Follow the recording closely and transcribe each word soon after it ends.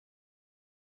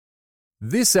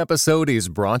This episode is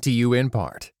brought to you in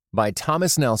part by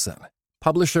Thomas Nelson,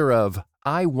 publisher of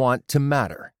I Want to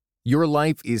Matter. Your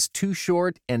life is too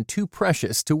short and too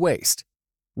precious to waste.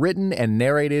 Written and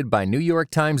narrated by New York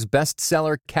Times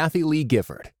bestseller Kathy Lee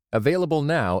Gifford. Available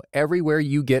now everywhere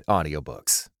you get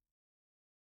audiobooks.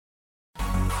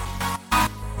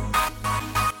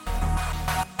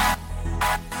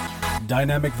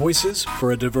 Dynamic voices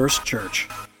for a diverse church.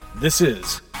 This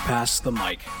is Pass the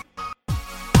Mic.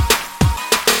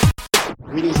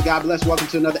 Greetings and God bless. Welcome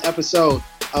to another episode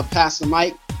of Pass the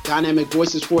Mic, Dynamic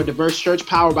Voices for a Diverse Church,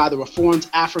 powered by the Reformed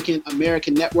African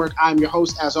American Network. I'm your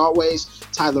host, as always,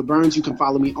 Tyler Burns. You can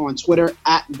follow me on Twitter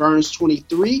at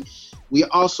Burns23. We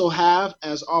also have,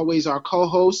 as always, our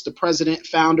co-host, the president,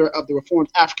 founder of the Reformed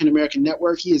African American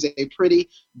Network. He is a pretty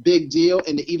big deal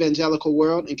in the evangelical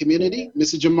world and community.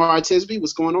 Mr. Jamar Tisby,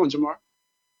 what's going on, Jamar?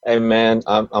 Hey man,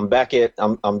 I'm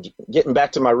getting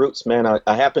back to my roots, man.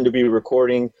 I happen to be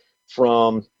recording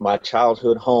from my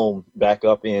childhood home back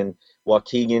up in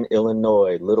Waukegan,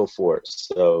 Illinois, Little Fort.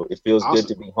 So it feels Awesome. good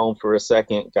to be home for a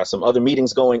second. Got some other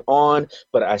meetings going on,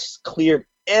 but I cleared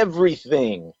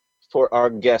everything for our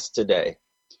guest today.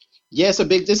 Yeah, it's a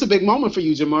big moment for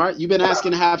you, Jamar. You've been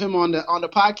asking to have him on the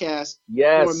podcast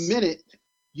Yes. for a minute.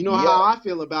 You know how I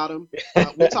feel about him.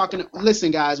 We're talking.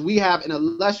 Listen, guys, we have an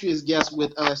illustrious guest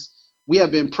with us. We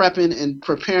have been prepping and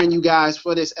preparing you guys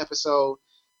for this episode.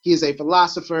 He is a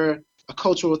philosopher, a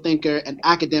cultural thinker, an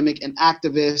academic, an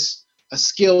activist, a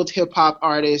skilled hip-hop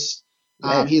artist.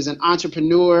 He is an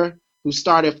entrepreneur who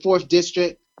started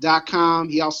fourthdistrict.com.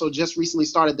 He also just recently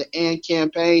started the AND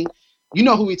campaign. You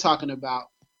know who we're talking about.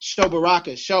 Sho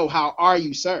Baraka. Sho, how are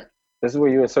you, sir? This is where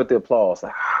you insert the applause.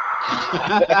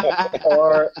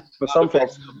 Or for some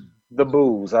folks, the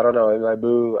boos. I don't know. Like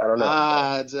boo. I don't know.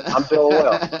 I'm doing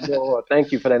well.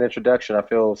 Thank you for that introduction. I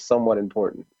feel somewhat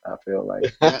important. I feel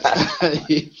like.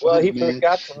 Well, he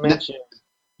forgot to mention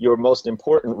your most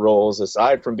important roles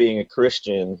aside from being a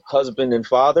Christian, husband and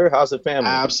father. How's the family?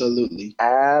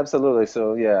 Absolutely.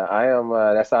 So yeah, I am.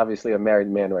 That's obviously a married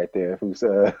man right there. Who's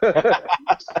yeah.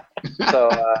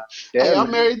 Hey, I'm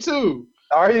married too.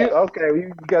 Are you? Okay,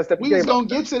 you guys step. We was gonna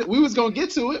get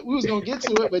to it,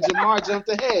 but Jamar jumped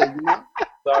ahead. You know.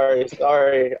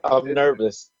 Sorry. I'm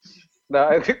nervous.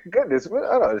 No, goodness, I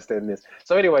don't understand this.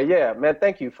 So anyway, yeah, man,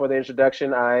 thank you for the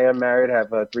introduction. I am married, have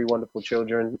 3 wonderful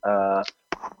children.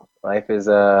 Life is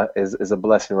a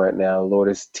blessing right now. The Lord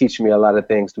is teaching me a lot of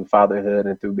things through fatherhood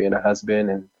and through being a husband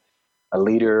and a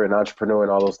leader, an entrepreneur,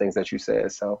 and all those things that you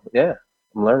said. So yeah,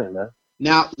 I'm learning, man.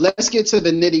 Now let's get to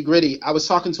the nitty gritty. I was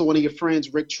talking to one of your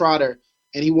friends, Rick Trotter,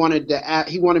 and he wanted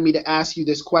me to ask you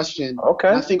this question. Okay.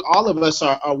 And I think all of us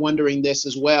are wondering this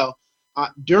as well.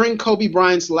 During Kobe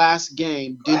Bryant's last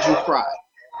game, did you cry?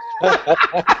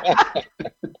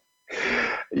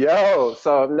 Yo,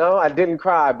 so no, I didn't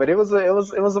cry, but it was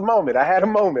a moment. I had a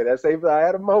moment. I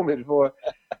had a moment for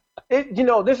it. You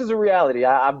know, this is a reality.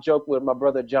 I've joked with my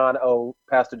brother John O,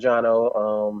 Pastor John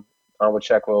O, on with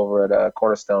Check over at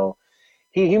Cornerstone.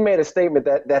 He made a statement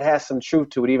that has some truth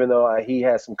to it, even though he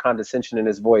has some condescension in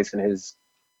his voice and he's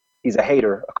a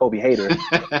hater, a Kobe hater.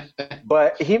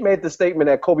 But he made the statement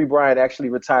that Kobe Bryant actually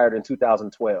retired in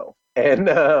 2012. And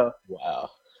wow.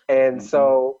 And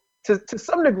so to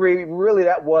some degree, really,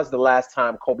 that was the last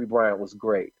time Kobe Bryant was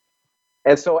great.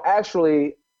 And so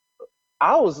actually,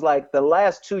 I was like, the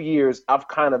last 2 years, I've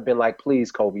kind of been like,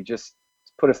 please, Kobe, just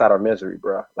put us out of misery,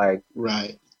 bro. Like,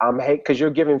 right. Because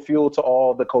you're giving fuel to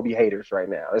all the Kobe haters right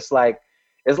now. It's like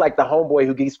the homeboy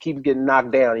who keeps getting knocked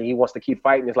down and he wants to keep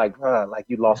fighting. It's like, bro, like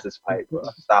you lost this fight, bro.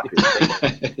 Stop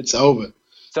it. It's over.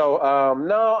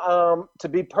 So, to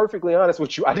be perfectly honest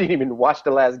with you, I didn't even watch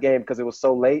the last game because it was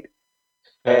so late.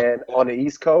 And on the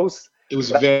East Coast. It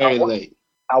was very late.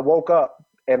 I woke up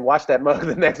and watched that mug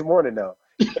the next morning, though.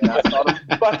 And I saw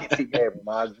the buckets he gave him.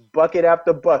 Bucket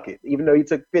after bucket, even though he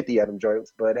took 50 of them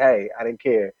joints. But, hey, I didn't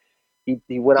care.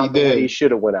 He went out the way he should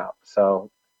have went out.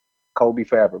 So, Kobe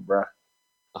forever, bro.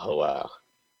 Oh, wow.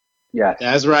 Yeah.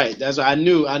 That's right. I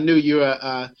knew you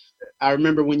were I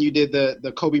remember when you did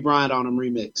the Kobe Bryant on him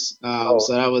remix.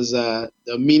 So that was a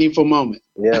meaningful moment.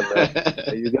 Yeah, man.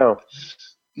 There you go.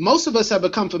 Most of us have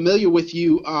become familiar with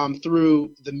you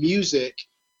through the music,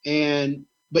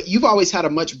 but you've always had a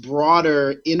much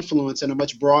broader influence and a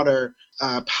much broader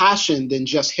passion than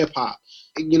just hip hop.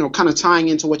 You know, kind of tying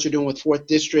into what you're doing with Fourth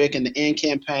District and the AND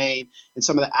campaign and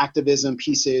some of the activism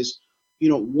pieces. You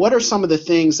know, what are some of the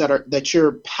things that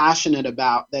you're passionate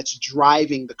about that's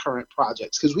driving the current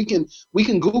projects? Because we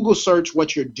can Google search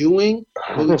what you're doing,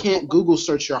 but we can't Google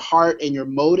search your heart and your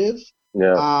motive.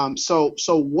 Yeah. So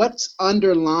what's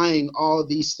underlying all of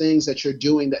these things that you're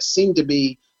doing that seem to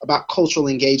be about cultural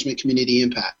engagement, community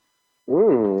impact?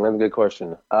 That's a good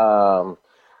question.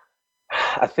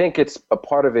 I think it's a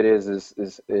part of it is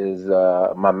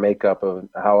my makeup of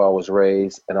how I was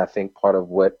raised, and I think part of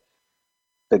what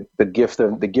the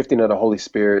gifting of the Holy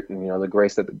Spirit, and the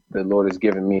grace that the Lord has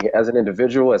given me as an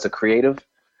individual, as a creative,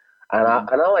 and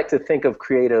I like to think of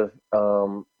creative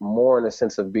more in the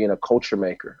sense of being a culture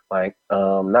maker, like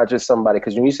not just somebody.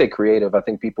 Because when you say creative, I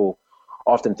think people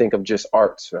often think of just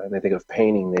arts, right? They think of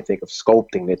painting, they think of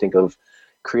sculpting, they think of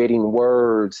creating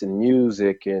words and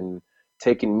music and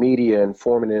taking media and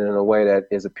forming it in a way that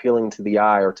is appealing to the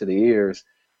eye or to the ears.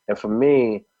 And for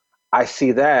me, I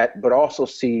see that, but also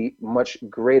see much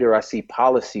greater. I see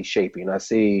policy shaping. I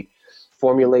see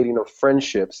formulating of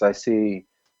friendships. I see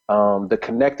the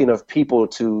connecting of people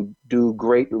to do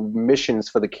great missions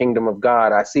for the kingdom of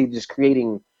God. I see just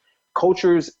creating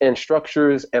cultures and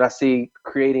structures, and I see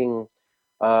creating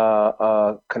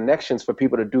connections for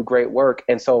people to do great work.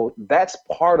 And so that's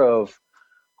part of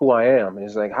who I am.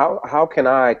 It's like, how can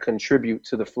I contribute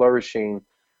to the flourishing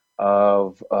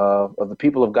of the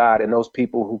people of God and those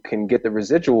people who can get the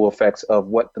residual effects of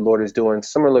what the Lord is doing,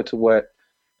 similar to what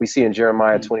we see in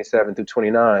Jeremiah 27 through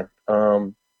 29.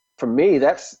 For me,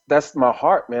 that's my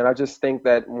heart, man. I just think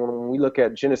that when we look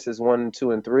at Genesis 1,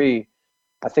 2, and 3,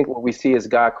 I think what we see is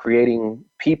God creating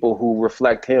people who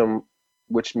reflect him,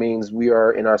 which means we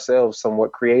are in ourselves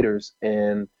somewhat creators,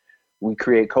 and we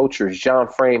create cultures. John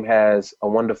Frame has a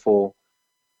wonderful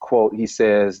quote. He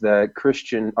says that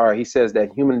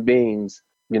human beings,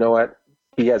 you know what?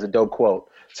 He has a dope quote.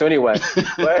 So anyway,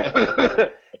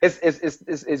 but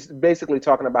it's basically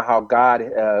talking about how God,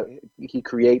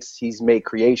 he's made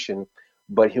creation,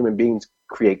 but human beings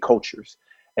create cultures.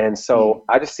 And so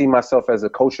I just see myself as a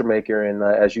culture maker. And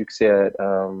as you said,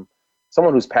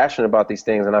 someone who's passionate about these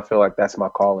things. And I feel like that's my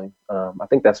calling. I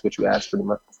think that's what you asked pretty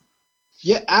much.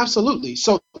 Yeah, absolutely.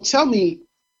 So tell me,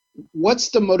 what's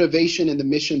the motivation and the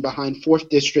mission behind 4th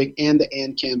District and the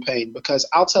AND campaign? Because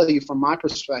I'll tell you from my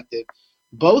perspective,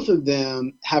 both of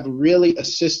them have really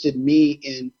assisted me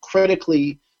in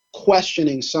critically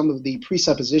questioning some of the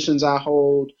presuppositions I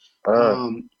hold,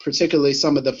 particularly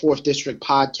some of the 4th District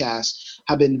podcasts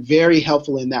have been very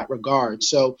helpful in that regard.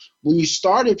 So when you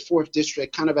started 4th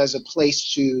District kind of as a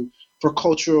place for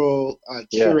cultural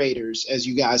curators, as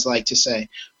you guys like to say,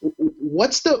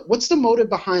 what's the motive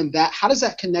behind that? How does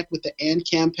that connect with the AND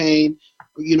campaign?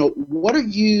 Who are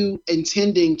you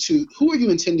intending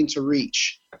to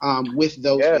reach with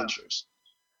those ventures?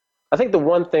 I think the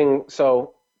one thing,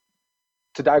 so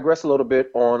to digress a little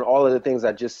bit on all of the things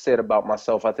I just said about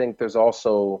myself, I think there's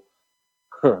also,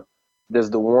 there's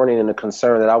the warning and the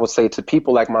concern that I would say to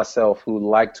people like myself who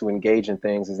like to engage in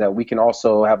things, is that we can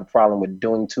also have a problem with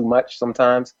doing too much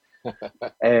sometimes.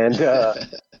 And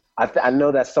I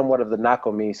know that's somewhat of the knock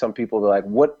on me. Some people are like,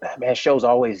 what, man, Show's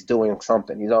always doing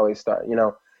something. He's always starting,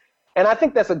 And I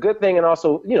think that's a good thing. And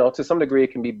also, to some degree,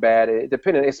 it can be bad,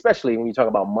 depending, especially when you talk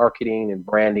about marketing and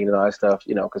branding and all that stuff,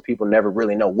 because people never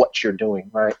really know what you're doing,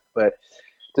 right? But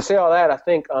to say all that, I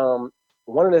think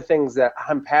one of the things that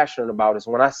I'm passionate about is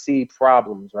when I see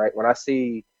problems, right? When I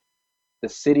see the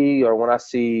city, or when I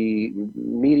see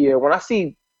media, when I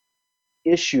see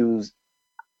issues,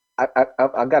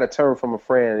 I got a term from a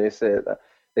friend. They said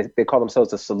they call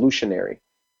themselves a solutionary.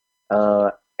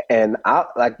 And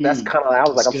that's kind of, I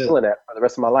was like, I'm feeling that for the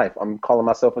rest of my life. I'm calling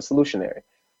myself a solutionary.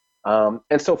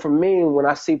 And so for me, when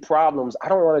I see problems, I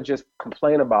don't want to just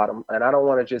complain about them. And I don't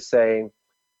want to just say,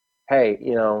 hey,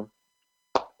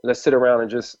 let's sit around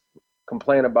and just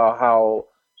complain about how,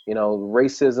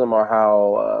 racism or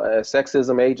how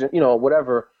sexism agent,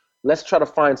 whatever. Let's try to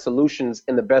find solutions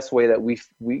in the best way that we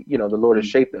the Lord has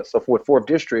shaped us. So for 4th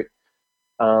District,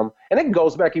 and it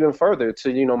goes back even further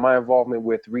to, my involvement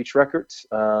with Reach Records,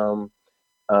 to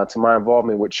my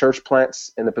involvement with church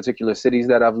plants in the particular cities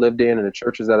that I've lived in and the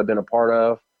churches that I've been a part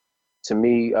of, to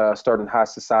me starting High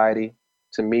Society,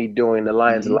 to me doing the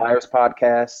Lions and Liars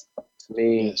podcast, to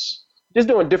me just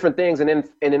doing different things. And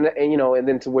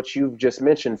then to what you've just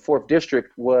mentioned, 4th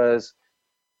District was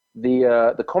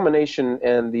the culmination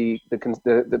and the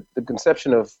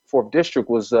conception of 4th District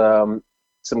was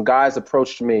some guys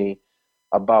approached me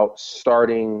about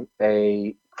starting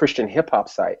a Christian hip hop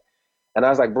site. And I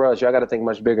was like, bros, y'all got to think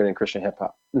much bigger than Christian hip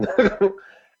hop.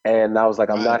 And I was like,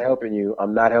 I'm not helping you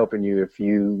if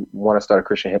you want to start a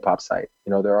Christian hip hop site.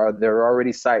 There are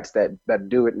already sites that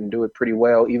do it and do it pretty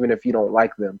well, even if you don't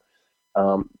like them.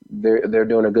 They're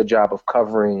doing a good job of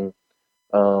covering,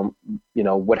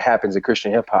 what happens in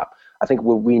Christian hip hop. I think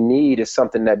what we need is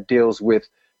something that deals with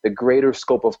the greater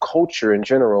scope of culture in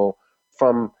general,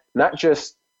 from not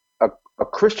just a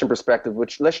Christian perspective,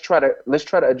 which let's try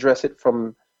to address it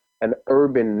from an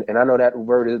urban, and I know that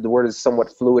the word is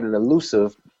somewhat fluid and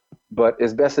elusive, but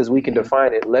as best as we can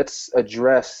define it, let's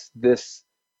address this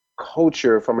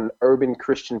culture from an urban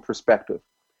Christian perspective.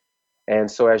 And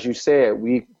so, as you said,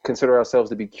 we consider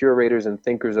ourselves to be curators and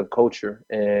thinkers of culture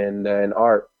and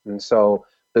art. And so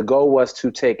the goal was to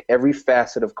take every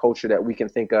facet of culture that we can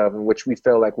think of in which we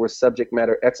feel like we're subject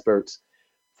matter experts,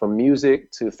 from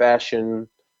music to fashion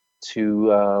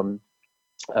to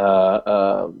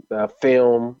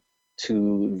film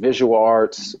to visual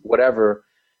arts, whatever,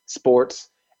 sports.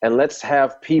 And let's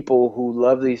have people who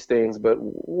love these things, but,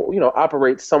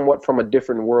 operate somewhat from a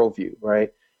different worldview,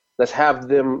 right? Let's have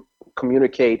them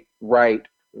communicate, write,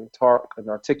 and talk and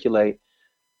articulate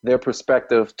their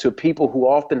perspective to people who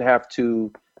often have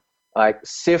to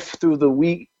sift through the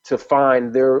wheat to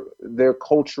find their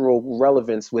cultural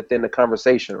relevance within the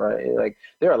conversation, right? Like,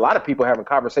 there are a lot of people having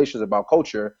conversations about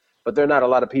culture, but there are not a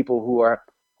lot of people who are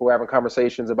having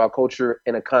conversations about culture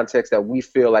in a context that we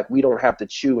feel like we don't have to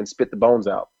chew and spit the bones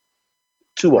out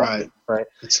too often, right?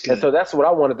 And so that's what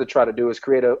I wanted to try to do, is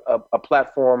create a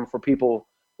platform for people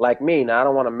like me. Now, I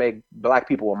don't want to make Black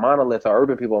people a monolith or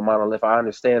urban people a monolith. I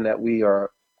understand that we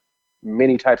are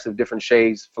many types of different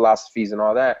shades, philosophies, and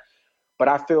all that. But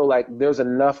I feel like there's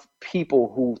enough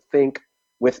people who think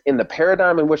within the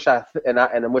paradigm in which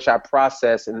in which I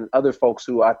process, and other folks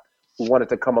who wanted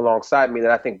to come alongside me,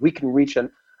 that I think we can reach a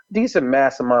decent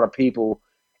mass amount of people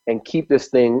and keep this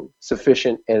thing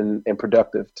sufficient and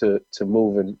productive to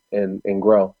move and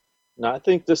grow. Now, I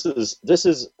think this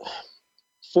is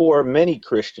for many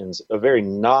Christians a very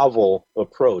novel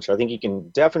approach. I think you can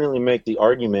definitely make the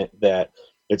argument that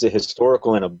it's a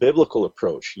historical and a biblical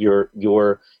approach,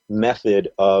 your method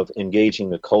of engaging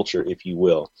the culture, if you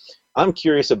will. I'm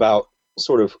curious about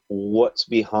sort of what's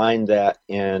behind that,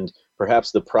 and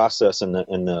perhaps the process and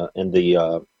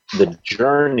the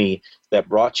journey that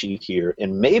brought you here,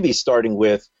 and maybe starting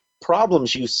with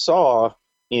problems you saw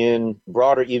in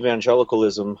broader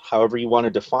evangelicalism, however you want to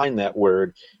define that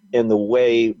word, and the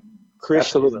way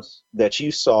Christians that you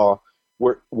saw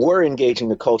were engaging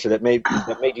the culture that made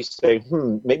you say,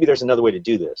 maybe there's another way to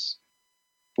do this.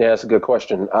 Yeah, that's a good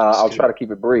question. I'll try to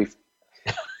keep it brief.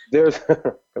 Because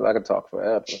I could talk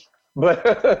forever.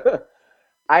 But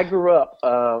I grew up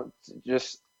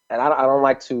and I don't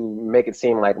like to make it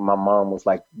seem like my mom was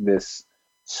like this,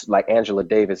 like Angela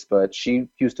Davis, but she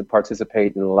used to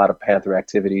participate in a lot of Panther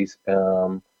activities.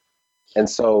 And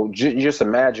so just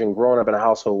imagine growing up in a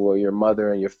household where your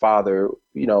mother and your father,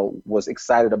 was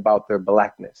excited about their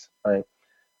Blackness, right?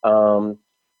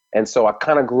 And so I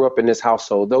kind of grew up in this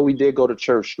household. Though we did go to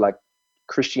church, like,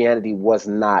 Christianity was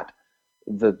not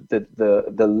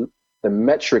the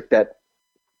metric that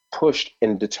pushed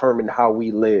and determined how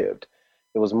we lived.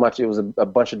 It was a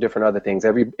bunch of different other things.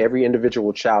 Every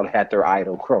individual child had their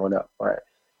idol growing up, right?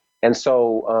 And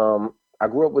so I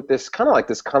grew up with this kind of like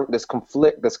this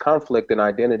conflict in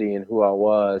identity and who I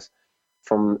was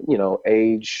from,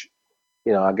 age,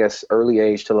 I guess early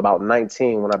age till about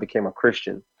 19 when I became a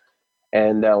Christian.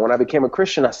 And when I became a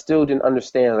Christian, I still didn't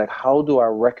understand, like, how do I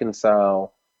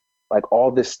reconcile, like,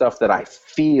 all this stuff that I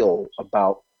feel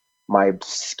about my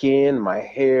skin, my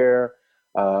hair,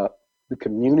 the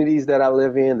communities that I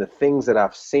live in, the things that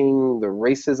I've seen, the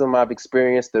racism I've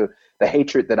experienced, the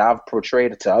hatred that I've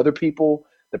portrayed to other people,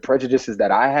 the prejudices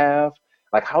that I have.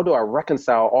 Like, how do I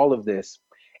reconcile all of this?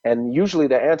 And usually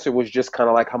the answer was just kind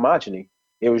of like homogeny.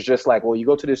 It was just like, well, you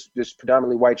go to this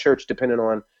predominantly white church, depending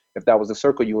on if that was the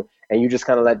circle you just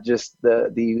kind of let just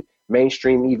the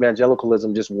mainstream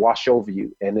evangelicalism just wash over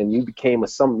you. And then you become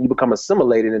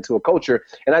assimilated into a culture.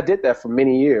 And I did that for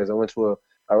many years. I went to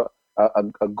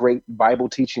a great Bible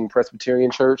teaching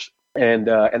Presbyterian church and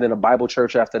then a Bible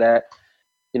church after that.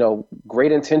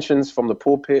 Great intentions from the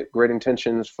pulpit, great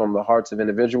intentions from the hearts of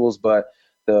individuals, but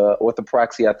the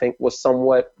orthopraxy, I think, was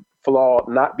somewhat flawed,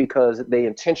 not because they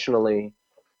intentionally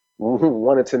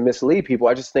wanted to mislead people.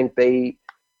 I just think they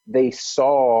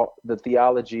saw the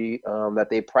theology that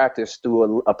they practiced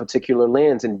through a particular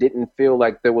lens and didn't feel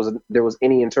like there was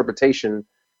any interpretation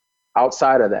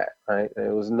outside of that, right?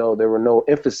 There were no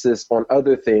emphasis on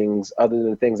other things other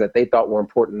than things that they thought were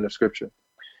important in the scripture.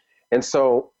 And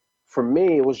so for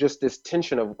me, it was just this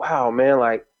tension of, wow, man,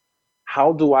 like,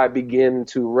 how do I begin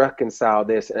to reconcile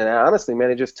this? And honestly,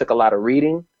 man, it just took a lot of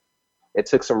reading. It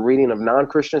took some reading of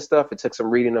non-Christian stuff. It took some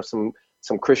reading of some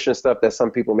Christian stuff that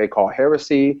some people may call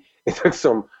heresy. It took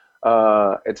some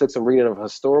reading of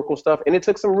historical stuff, and it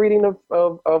took some reading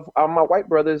of my white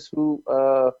brothers who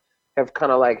have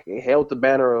kind of like held the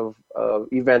banner of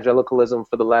evangelicalism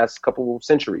for the last couple of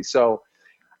centuries. So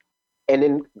And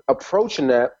in approaching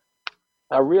that,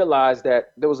 I realized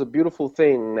that there was a beautiful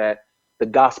thing that the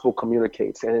gospel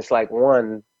communicates. And it's like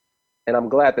one, and I'm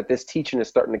glad that this teaching is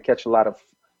starting to catch a lot of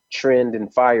trend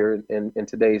and fire in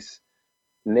today's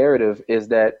narrative, is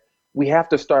that we have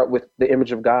to start with the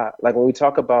image of God. Like when we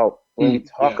talk about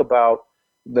about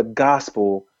the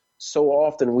gospel, so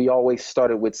often we always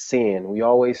started with sin. We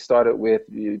always started with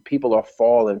people are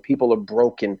fallen, people are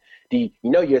broken. You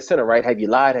know you're a sinner, right? Have you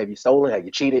lied? Have you stolen? Have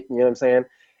you cheated? You know what I'm saying?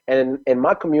 And in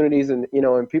my communities and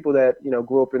people that,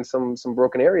 grew up in some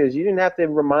broken areas, you didn't have to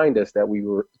remind us that we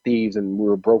were thieves and we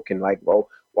were broken. Like, well,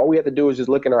 all we have to do is just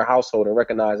look in our household and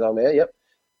recognize, oh man, yep,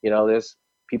 there's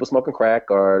people smoking crack,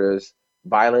 or there's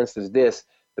violence, there's this.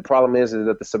 The problem is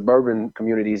that the suburban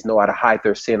communities know how to hide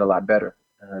their sin a lot better.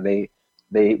 They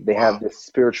have this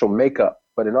spiritual makeup,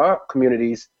 but in our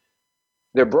communities,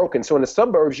 they're broken. So in the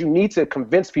suburbs, you need to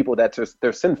convince people that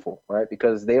they're sinful, right?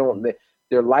 Because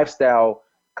their lifestyle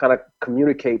kind of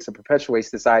communicates and perpetuates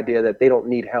this idea that they don't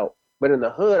need help. But in the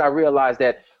hood, I realized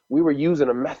that we were using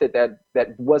a method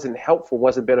that wasn't helpful,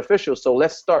 wasn't beneficial. So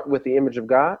let's start with the image of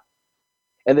God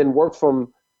and then work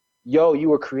from, you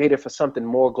were created for something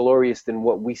more glorious than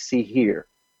what we see here.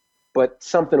 But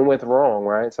something went wrong,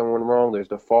 right? Something went wrong. There's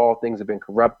the fall. Things have been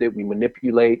corrupted. We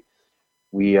manipulate.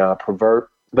 We pervert.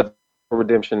 But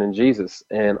redemption in Jesus.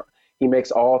 And he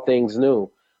makes all things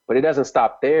new. But it doesn't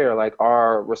stop there. Like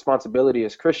our responsibility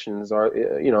as Christians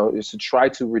is to try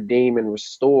to redeem and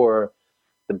restore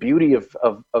the beauty of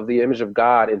the image of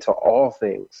God into all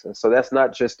things. And so that's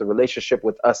not just the relationship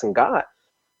with us and God.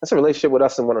 That's a relationship with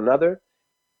us and one another.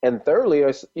 And thirdly,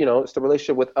 it's the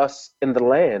relationship with us in the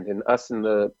land and us in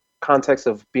the context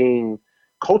of being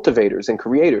cultivators and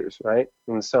creators, right?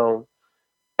 And so,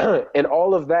 and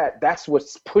all of that's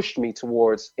what's pushed me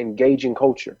towards engaging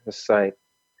culture. It's like,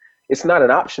 it's not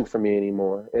an option for me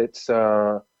anymore. It's,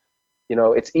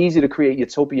 it's easy to create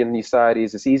utopian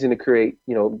societies. It's easy to create,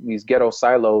 these ghetto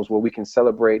silos where we can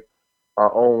celebrate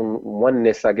our own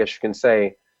oneness, I guess you can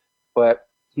say. But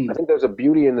I think there's a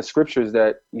beauty in the scriptures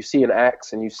that you see in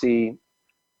Acts and you see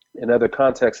in other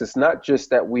contexts. It's not just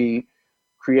that we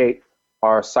create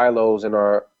our silos and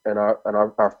our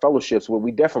fellowships. What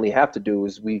we definitely have to do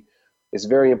is it's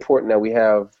very important that we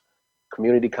have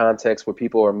community context where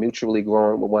people are mutually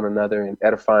growing with one another and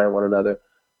edifying one another.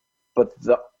 But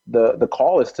the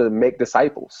call is to make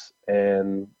disciples,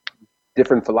 and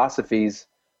different philosophies.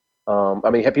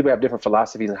 People have different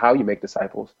philosophies on how you make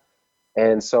disciples.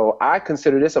 And so I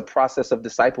consider this a process of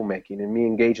disciple making and me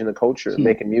engaging the culture,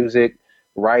 making music,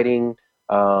 writing,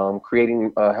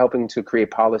 creating, helping to create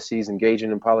policies,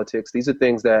 engaging in politics. These are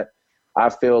things that I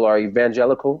feel are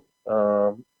evangelical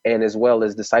and as well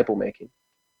as disciple making.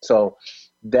 So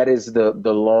that is the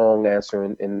long answer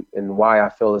and why I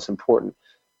feel it's important,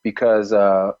 because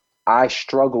I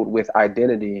struggled with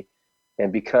identity.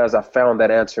 And because I found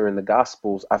that answer in the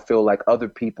Gospels, I feel like other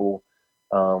people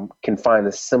can find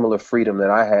a similar freedom that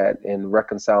I had in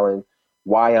reconciling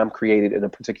why I'm created in a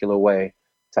particular way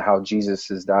to how Jesus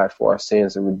has died for our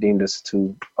sins and redeemed us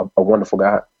to a wonderful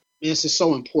God. This is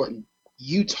so important.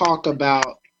 You talk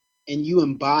about and you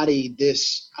embody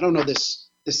this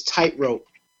tightrope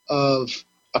of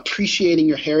appreciating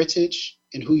your heritage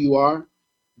and who you are,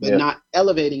 but not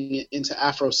elevating it into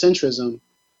Afrocentrism.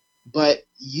 But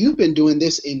you've been doing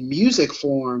this in music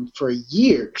form for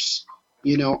years.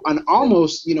 And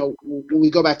almost, when we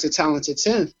go back to Talented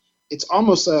Tenth, it's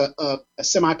almost a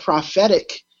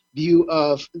semi-prophetic view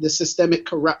of the systemic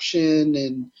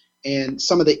corruption and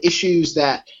some of the issues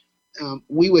that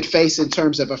we would face in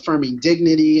terms of affirming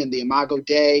dignity and the Imago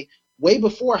Dei, way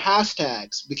before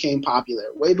hashtags became popular,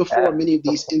 way before many of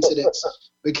these incidents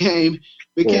became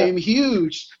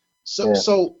huge.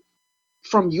 So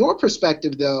from your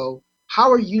perspective, though, how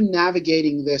are you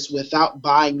navigating this without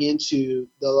buying into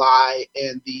the lie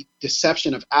and the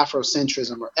deception of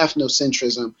Afrocentrism or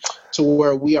ethnocentrism to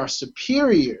where we are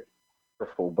superior?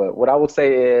 But what I would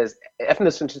say is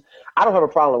ethnocentrism, I don't have a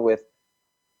problem with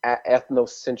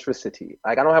ethnocentricity.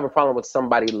 Like, I don't have a problem with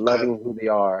somebody loving who they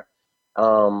are.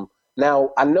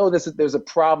 Now, I know there's a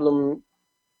problem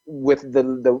with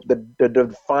the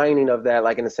defining of that,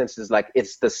 like in a sense is like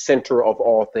it's the center of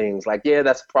all things. Like, yeah,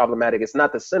 that's problematic. It's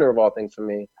not the center of all things for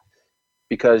me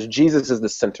because Jesus is the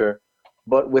center.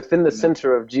 But within the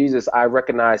center of Jesus, I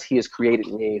recognize he has created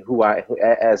me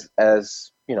as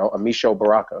Amisho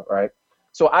Baraka, right?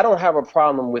 So I don't have a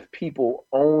problem with people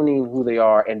owning who they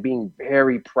are and being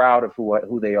very proud of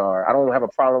who they are. I don't have a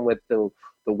problem with the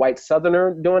white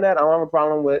Southerner doing that. I don't have a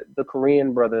problem with the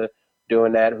Korean brother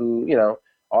doing that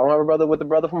I don't have a brother with the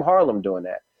brother from Harlem doing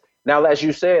that. Now, as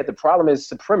you said, the problem is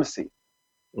supremacy.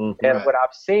 Mm-hmm. And what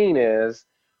I've seen is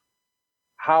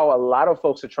how a lot of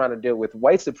folks are trying to deal with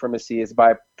white supremacy is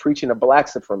by preaching a black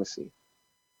supremacy.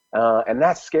 And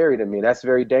that's scary to me. That's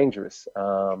very dangerous.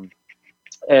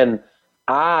 And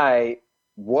I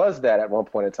was that at one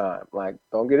point in time. Like,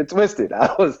 don't get it twisted.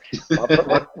 I was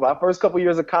my first couple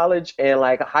years of college and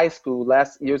like high school,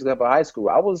 last years of high school,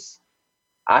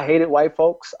 I hated white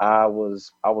folks. I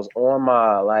was on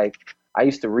my, like, I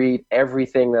used to read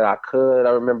everything that I could.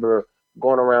 I remember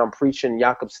going around preaching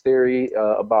Jacob's theory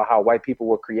about how white people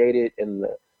were created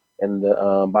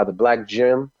by the black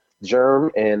germ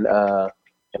and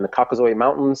in the Caucasoid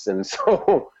Mountains. And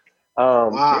so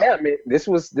Wow. yeah, I mean, this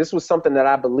was something that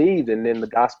I believed, and then the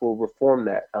gospel reformed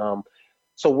that.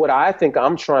 So what I think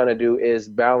I'm trying to do is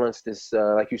balance this,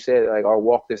 like you said, like, or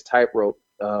walk this tightrope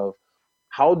of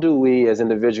how do we as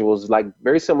individuals, like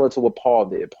very similar to what Paul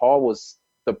did. Paul was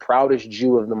the proudest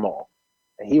Jew of them all.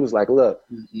 And he was like, look,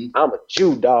 I'm a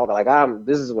Jew, dog. Like,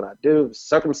 this is what I do,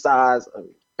 circumcised, I'm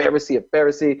Pharisee of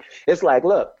Pharisee. It's like,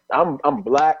 look, I'm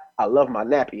black. I love my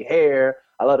nappy hair.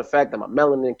 I love the fact that my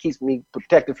melanin keeps me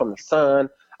protected from the sun.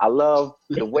 I love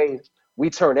the way we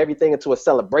turn everything into a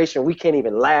celebration. We can't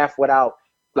even laugh without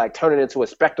like turning it into a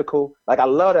spectacle. Like, I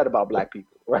love that about black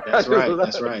people. Right? That's right.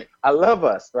 That's right. I love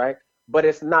us, right? But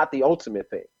it's not the ultimate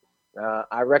thing.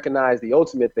 I recognize the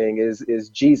ultimate thing is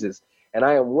Jesus, and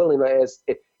I am willing to.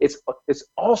 It's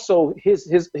also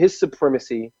his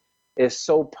supremacy is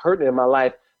so pertinent in my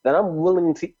life that I'm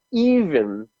willing to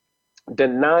even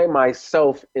deny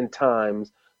myself in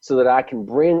times so that I can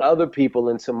bring other people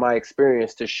into my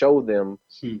experience to show them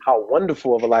how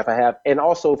wonderful of a life I have, and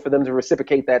also for them to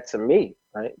reciprocate that to me,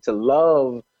 right? To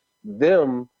love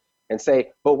them and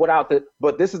say,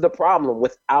 but this is the problem,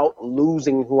 without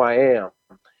losing who I am.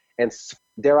 And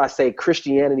dare I say,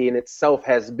 Christianity in itself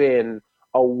has been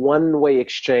a one-way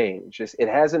exchange. It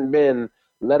hasn't been,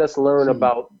 let us learn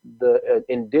about the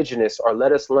indigenous, or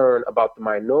let us learn about the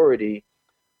minority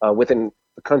within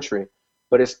the country.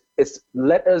 But it's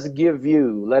let us give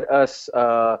you, let us,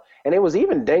 and it was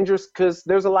even dangerous because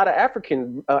there's a lot of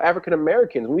African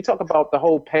Americans. When we talk about the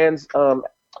whole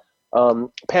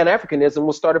Pan-Africanism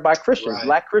was started by Christians, Right.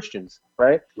 Black Christians,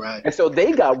 right? Right. And so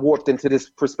they got warped into this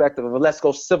perspective of let's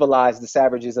go civilize the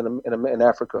savages in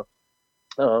Africa.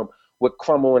 With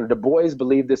Cromwell and Du Bois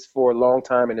believed this for a long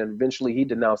time, and then eventually he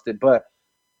denounced it. But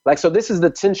like, so this is the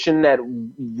tension that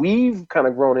we've kind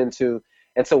of grown into.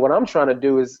 And so what I'm trying to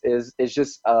do is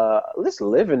just let's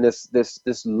live in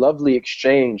this lovely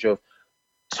exchange of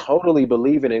totally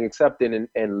believing and accepting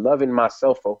and loving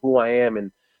myself for who I am.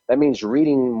 And that means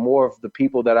reading more of the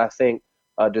people that I think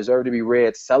deserve to be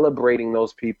read, celebrating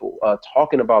those people,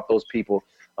 talking about those people,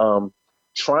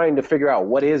 trying to figure out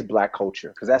what is Black culture,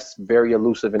 because that's very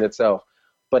elusive in itself,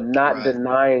 but not Right.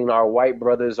 denying our white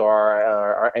brothers, or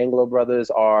our Anglo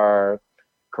brothers, our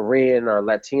Korean or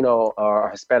Latino or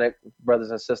Hispanic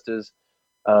brothers and sisters,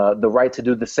 the right to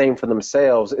do the same for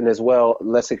themselves. And as well,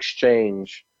 let's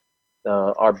exchange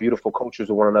our beautiful cultures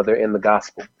with one another in the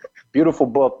gospel. Beautiful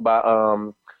book by,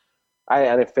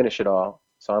 I didn't finish it all,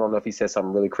 so I don't know if he said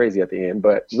something really crazy at the end,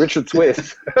 but Richard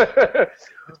Twist,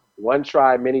 One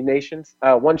Tribe, Many Nations,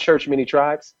 One Church, Many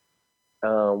Tribes,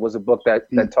 was a book that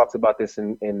talks about this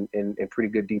in pretty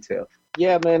good detail.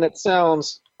 Yeah, man, it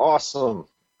sounds awesome.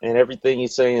 And everything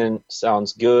he's saying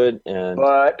sounds good and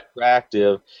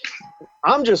attractive.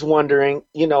 I'm just wondering,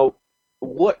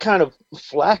 what kind of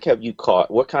flack have you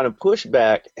caught? What kind of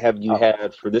pushback have you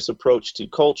had for this approach to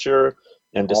culture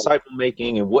and disciple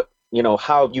making, and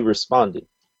how have you responded?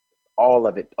 All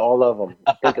of it, all of them.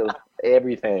 Think of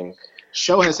everything.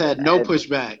 Show has had no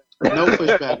pushback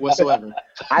whatsoever.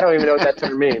 I don't even know what that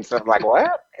term means. So I'm like,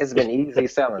 what? It's been easy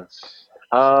selling.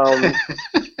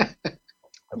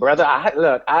 Brother,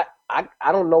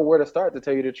 I don't know where to start, to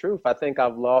tell you the truth. I think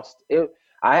I've lost it.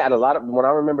 I had a lot of, when I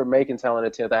remember making Talent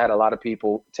at 10th, I had a lot of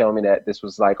people tell me that this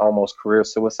was like almost career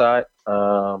suicide.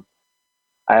 I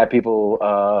had people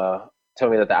tell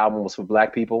me that the album was for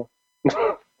Black people.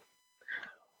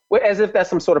 Well, as if that's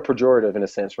some sort of pejorative in a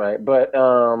sense, right? But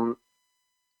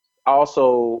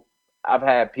also, I've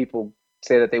had people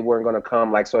say that they weren't going to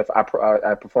come. Like, so if I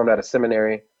performed at a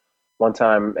seminary one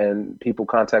time, and people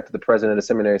contacted the president of the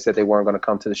seminary and said they weren't going to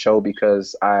come to the show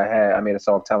because I made a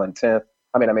song Talent 10th.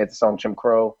 I made the song Jim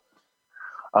Crow.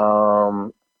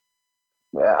 I've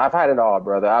had it all,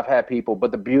 brother. I've had people,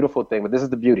 but the beautiful thing, but this is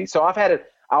the beauty. So I've had it.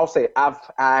 I'll say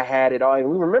I had it all.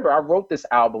 And remember, I wrote this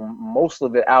album. Most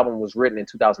of the album was written in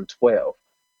 2012.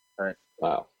 Right.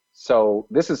 Wow. So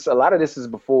a lot of this is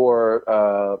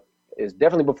before. Is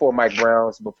definitely before Mike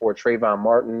Brown's, before Trayvon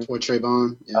Martin. Before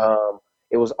Trayvon. Yeah.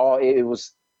 It was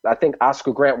I think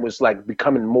Oscar Grant was like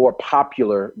becoming more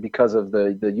popular because of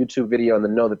the YouTube video and the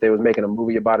know that they was making a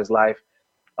movie about his life.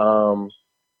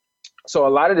 So a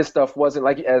lot of this stuff wasn't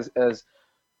like, as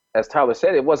Tyler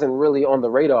said, it wasn't really on the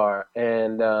radar.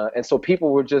 And so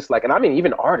people were just like, and I mean,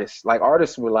 even artists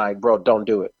were like, bro, don't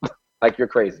do it. Like, you're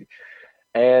crazy.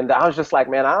 And I was just like,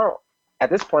 man, at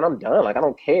this point, I'm done. Like, I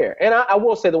don't care. And I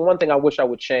will say the one thing I wish I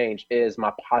would change is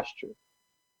my posture.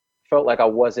 Felt like I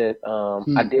wasn't,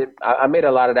 I made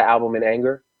a lot of the album in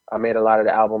anger. I made a lot of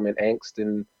the album in angst.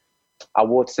 And I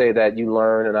would say that you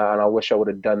learn, and I wish I would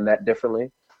have done that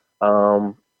differently.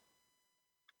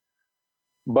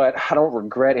 But I don't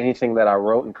regret anything that I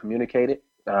wrote and communicated.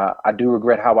 I do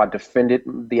regret how I defended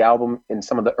the album in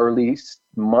some of the early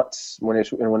months when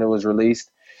it was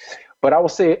released. But I will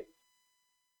say,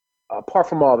 apart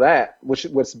from all that,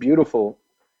 what's beautiful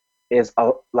is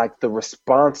like the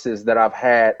responses that I've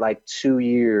had like 2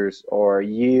 years or a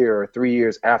year or 3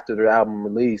 years after the album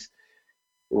release.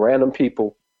 Random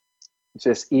people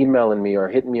just emailing me or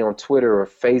hitting me on Twitter or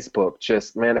Facebook.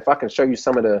 Just, man, if I can show you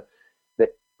some of the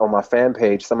on my fan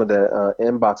page, some of the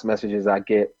inbox messages I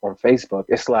get on Facebook,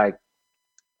 it's like,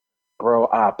 bro,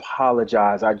 I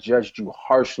apologize. I judged you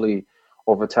harshly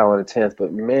over Talented 10th,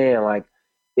 but man, like,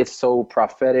 it's so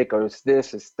prophetic, or it's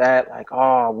this, it's that. Like, oh,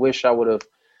 I wish I would have.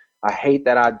 I hate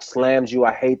that I slammed you.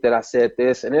 I hate that I said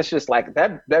this. And it's just like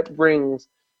that brings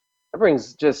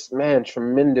just, man,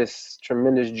 tremendous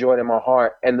joy in my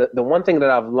heart. And the one thing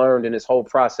that I've learned in this whole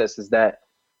process is that,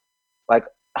 like,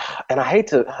 and I hate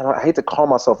to call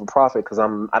myself a prophet because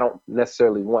I don't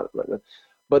necessarily want,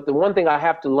 but the one thing I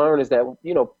have to learn is that,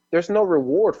 you know, there's no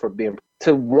reward for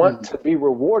to want to be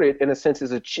rewarded, in a sense,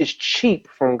 is cheap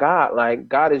from God. Like,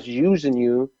 God is using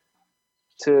you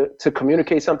to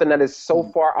communicate something that is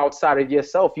so far outside of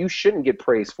yourself. You shouldn't get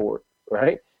praised for it,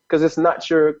 right? Because it's not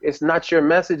your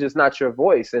message, it's not your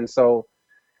voice. And so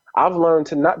I've learned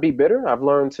to not be bitter. I've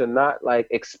learned to not like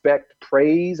expect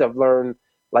praise. I've learned,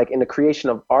 like, in the creation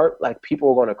of art, like, people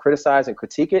are going to criticize and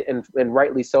critique it, and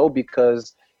rightly so,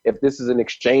 because if this is an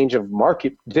exchange of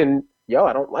market, then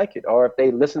I don't like it. Or if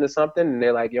they listen to something and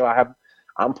they're like,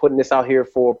 I'm putting this out here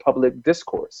for public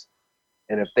discourse,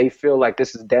 and if they feel like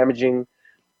this is damaging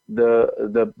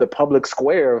the public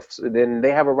square, then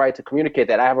they have a right to communicate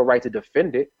that. I have a right to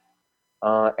defend it.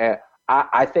 And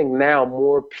I think now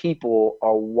more people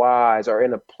are wise, are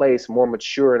in a place, more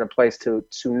mature in a place to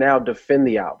now defend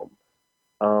the album.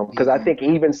 Because I think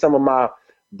even some of my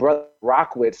brother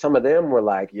rock with, some of them were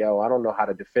like, I don't know how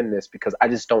to defend this because I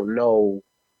just don't know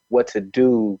what to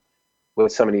do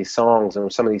with some of these songs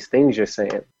and some of these things you're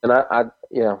saying. And I've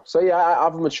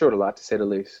matured a lot, to say the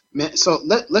least. Man, so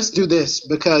let's do this,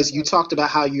 because you talked about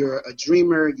how you're a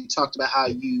dreamer. You talked about how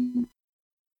you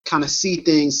kind of see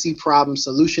things, see problems,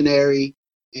 solutionary,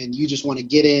 and you just want to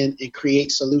get in and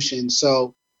create solutions.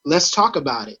 So let's talk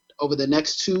about it. Over the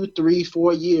next 2, 3,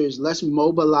 4 years, let's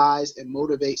mobilize and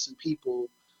motivate some people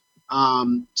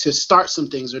to start some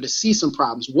things or to see some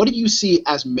problems. What do you see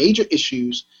as major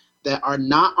issues that are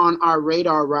not on our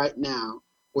radar right now,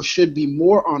 or should be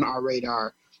more on our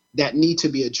radar, that need to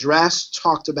be addressed,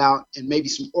 talked about, and maybe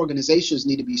some organizations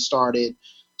need to be started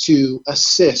to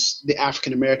assist the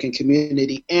African American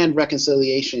community and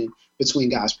reconciliation between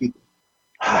God's people?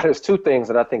 There's two things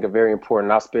that I think are very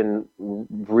important. I'll spend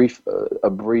a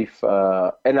brief,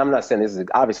 and I'm not saying this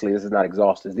is not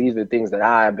exhaustive. These are the things that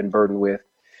I have been burdened with.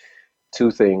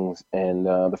 Two things, and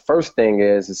the first thing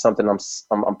is something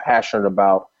I'm passionate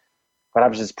about, but I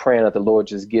was just praying that the Lord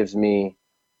just gives me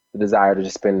the desire to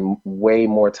just spend way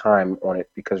more time on it,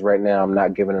 because right now I'm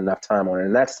not giving enough time on it,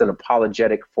 and that's an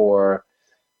apologetic for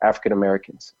African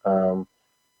Americans.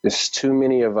 There's too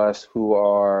many of us who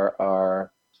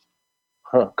are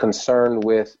concerned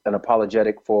with an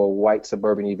apologetic for white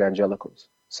suburban evangelicals.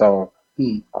 So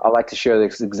I like to share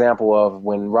this example of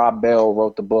when Rob Bell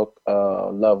wrote the book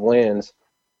Love Wins.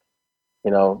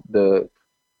 The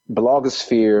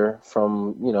blogosphere,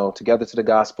 from Together to the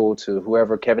Gospel to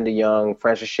whoever, Kevin DeYoung,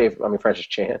 Francis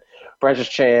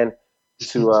Chan,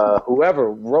 to whoever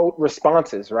wrote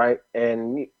responses, right?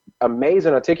 And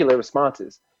amazing, articulate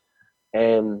responses.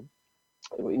 And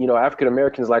African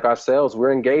Americans like ourselves,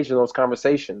 we're engaged in those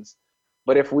conversations.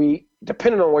 But if we,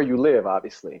 depending on where you live,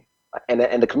 obviously, and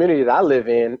the community that I live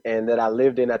in and that I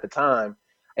lived in at the time,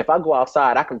 if I go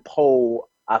outside, I can poll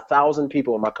 1,000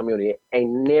 people in my community.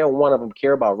 Ain't near one of them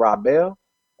care about Rob Bell.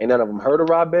 Ain't none of them heard of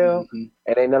Rob Bell.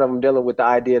 And ain't none of them dealing with the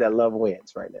idea that love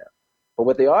wins right now. But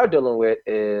what they are dealing with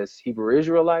is Hebrew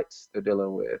Israelites. They're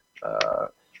dealing with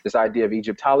this idea of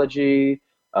Egyptology,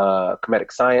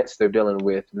 Kemetic science. They're dealing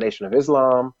with the Nation of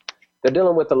Islam. They're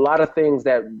dealing with a lot of things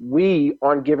that we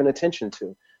aren't giving attention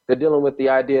to. They're dealing with the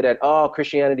idea that,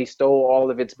 Christianity stole all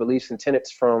of its beliefs and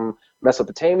tenets from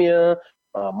Mesopotamia,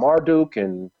 Marduk,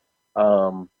 and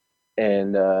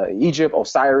Egypt.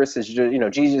 Osiris is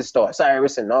just, Jesus stole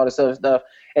Osiris and all this other stuff.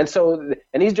 And so,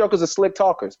 and these jokers are slick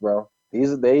talkers, bro.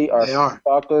 They are slick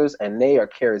talkers, and they are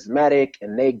charismatic,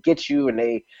 and they get you, and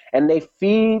they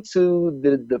feed to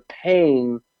the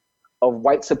pain of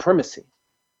white supremacy.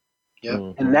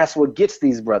 Yeah. And that's what gets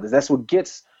these brothers. That's what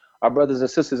gets our brothers and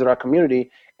sisters in our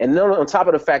community. And then on top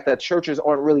of the fact that churches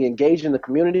aren't really engaged in the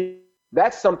community,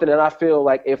 that's something that I feel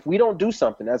like if we don't do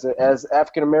something as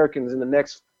African Americans in the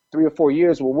next 3 or 4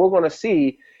 years, what we're going to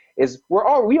see is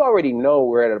we already know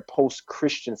we're at a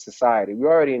post-Christian society. We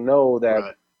already know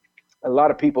that a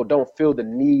lot of people don't feel the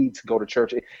need to go to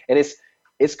church. And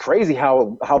it's crazy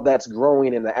how that's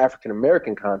growing in the African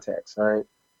American context, right?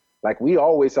 Like, we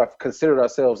always have considered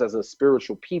ourselves as a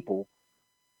spiritual people,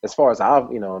 as far as I've,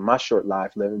 in my short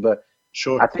life living. But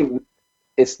I think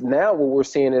it's now what we're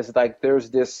seeing is like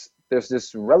there's this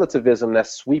relativism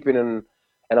that's sweeping, and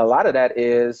a lot of that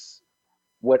is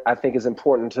what I think is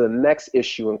important to the next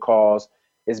issue and cause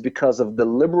is because of the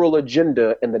liberal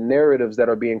agenda and the narratives that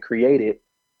are being created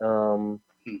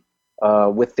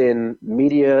within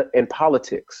media and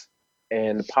politics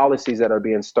and the policies that are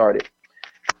being started.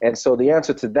 And so the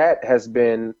answer to that has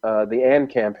been the AND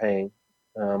campaign.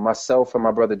 Myself and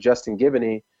my brother Justin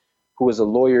Giboney, who is a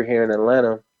lawyer here in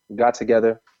Atlanta, got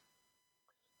together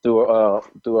through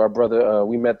our brother.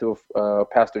 We met through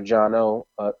Pastor John O.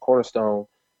 Cornerstone,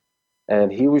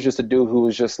 and he was just a dude who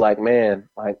was just like, man,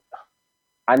 like,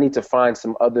 I need to find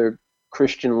some other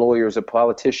Christian lawyers or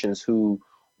politicians who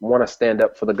want to stand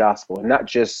up for the gospel and not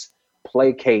just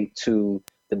placate to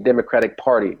the Democratic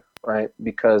Party. Right,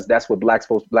 because that's what black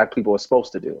people are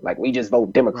supposed to do. Like, we just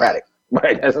vote Democratic,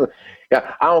 right? I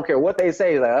don't care what they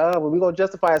say. Like, well, we're gonna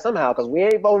justify it somehow because we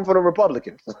ain't voting for the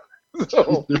Republicans.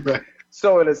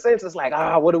 So in a sense, it's like,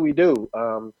 what do we do?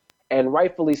 And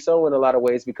rightfully so in a lot of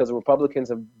ways, because the Republicans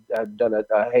have done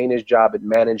a heinous job at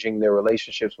managing their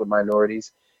relationships with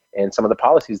minorities and some of the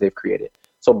policies they've created.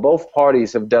 So both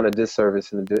parties have done a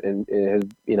disservice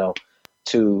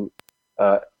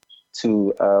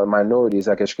to minorities,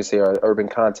 I guess you could say, or urban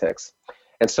context.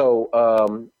 And so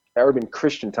urban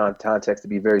Christian context, to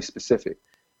be very specific.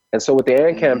 And so what the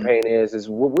AND campaign is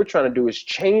what we're trying to do is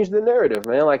change the narrative,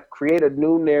 man, like create a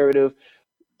new narrative,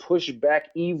 push back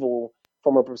evil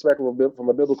from a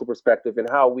biblical perspective, and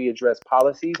how we address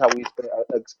policies, how we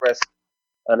express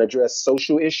and address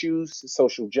social issues,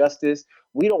 social justice.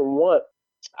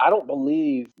 I don't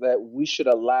believe that we should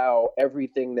allow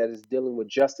everything that is dealing with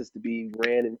justice to be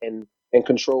ran and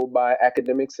controlled by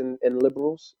academics and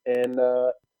liberals and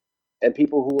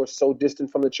people who are so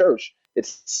distant from the church.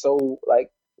 It's so like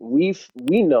we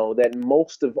know that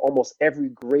most of almost every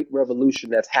great revolution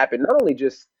that's happened, not only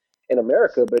just in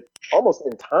America, but almost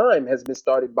in time, has been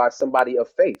started by somebody of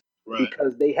faith,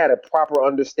 because they had a proper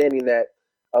understanding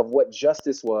of what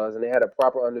justice was, and they had a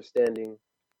proper understanding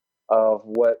of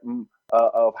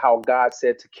of how God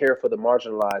said to care for the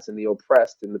marginalized and the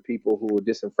oppressed and the people who were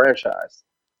disenfranchised.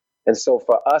 And so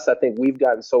for us, I think we've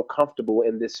gotten so comfortable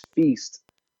in this feast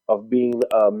of being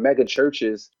mega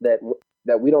churches that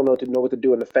we don't know what to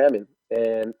do in the famine.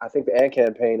 And I think the AND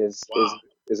campaign is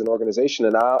an organization,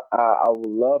 and I would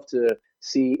love to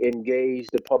see engage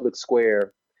the public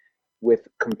square with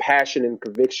compassion and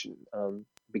conviction,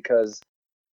 because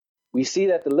we see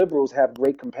that the liberals have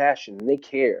great compassion and they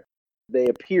care. They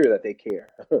appear that they care.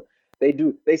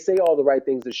 They say all the right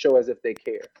things to show as if they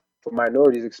care, for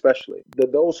minorities especially.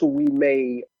 Those who we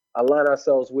may align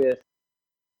ourselves with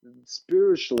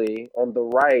spiritually on the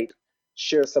right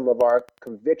share some of our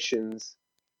convictions,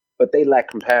 but they lack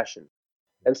compassion.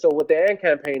 And so what the AND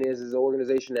campaign is an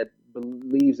organization that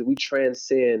believes that we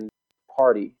transcend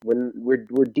party. When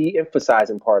we're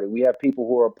de-emphasizing party. We have people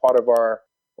who are part of our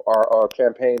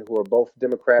campaign who are both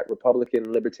Democrat, Republican,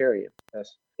 Libertarian.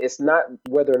 It's not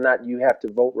whether or not you have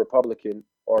to vote Republican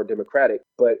or Democratic,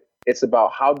 but it's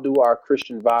about how do our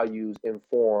Christian values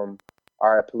inform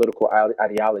our political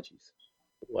ideologies.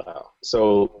 Wow.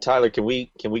 So Tyler, can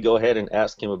we go ahead and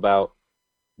ask him about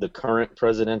the current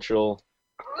presidential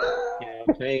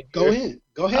campaign? Go ahead.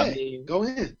 Go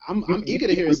ahead. I'm eager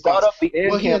to hear his thoughts.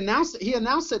 Well, he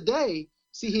announced today.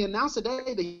 See, he announced today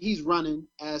that he's running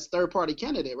as third-party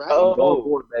candidate, right? I'm going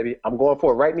for it, baby. I'm going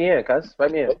for it. Write me in, cuz.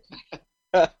 Write me in.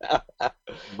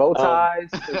 Bow ties.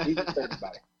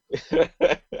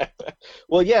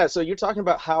 Well, yeah, so you're talking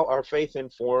about how our faith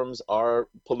informs our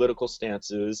political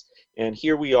stances, and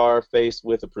here we are faced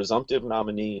with a presumptive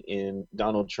nominee in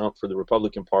Donald Trump for the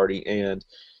Republican Party and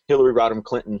Hillary Rodham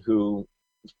Clinton, who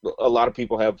a lot of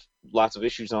people have lots of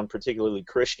issues on, particularly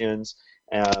Christians.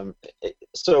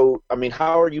 So, I mean,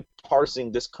 how are you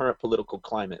parsing this current political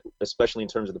climate, especially in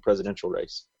terms of the presidential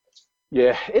race?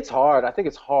 Yeah, it's hard. I think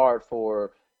it's hard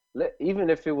for, even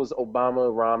if it was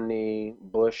Obama, Romney,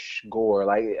 Bush, Gore,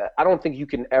 like, I don't think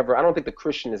the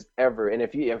Christian is ever, and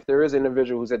if there is an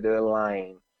individual who said they're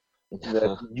lying,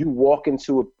 that you walk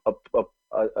into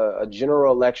a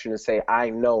general election and say, I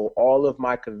know all of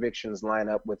my convictions line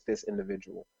up with this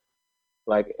individual.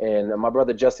 Like, and my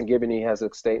brother Justin Giboney has a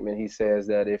statement. He says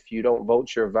that if you don't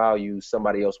vote your values,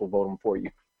 somebody else will vote them for you.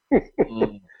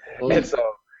 And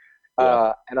so,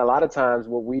 and a lot of times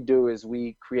what we do is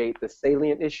we create the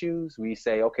salient issues. We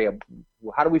say, okay,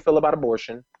 how do we feel about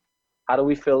abortion? How do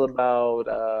we feel about,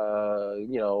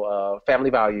 family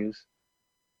values?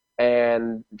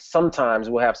 And sometimes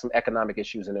we'll have some economic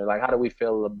issues in there. Like, how do we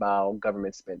feel about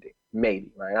government spending?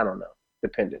 Maybe, right? I don't know,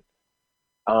 dependent.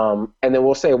 And then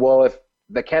we'll say, well, if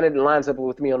the candidate lines up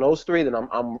with me on those three, then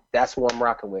that's who I'm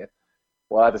rocking with.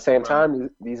 Well, at the same time,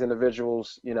 these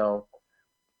individuals,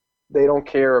 they don't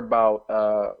care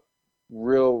about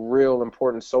real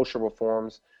important social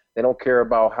reforms. They don't care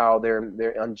about how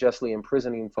they're unjustly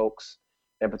imprisoning folks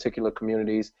in particular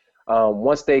communities.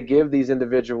 Once they give these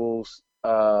individuals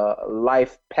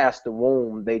life past the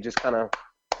womb, they just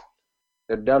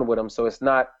they're done with them. So it's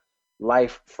not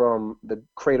life from the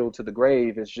cradle to the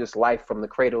grave. It's just life from the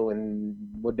cradle, and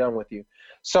we're done with you.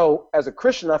 So as a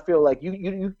Christian, I feel like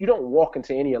you don't walk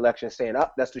into any election saying,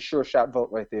 that's the sure shot vote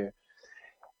right there.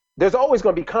 There's always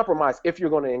going to be compromise if you're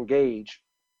going to engage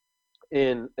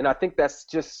in, and I think that's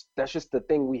just the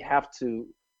thing we have to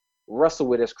wrestle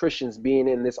with as Christians, being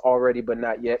in this already but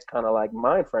not yet kind of like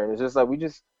mind frame. It's just like we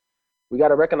got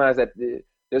to recognize that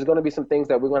there's going to be some things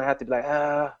that we're going to have to be like,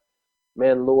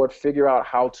 man, Lord, figure out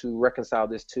how to reconcile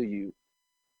this to you.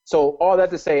 So all that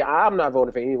to say, I'm not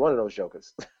voting for any one of those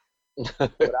jokers.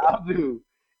 What I'll do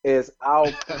is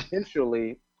I'll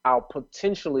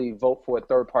potentially vote for a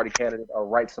third party candidate or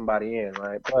write somebody in,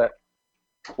 right? But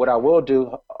what I will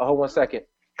do, hold 1 second.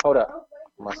 Hold up.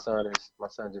 My son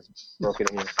just broke it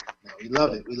in. No, we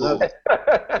love it. We love it.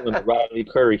 Rodney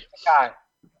Curry.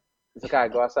 It's okay.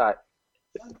 Go outside.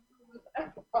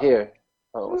 Here.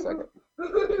 Hold 1 second.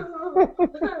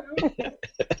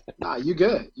 Nah, you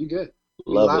good. You good.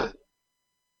 Love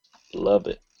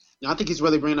it. I think he's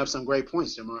really bringing up some great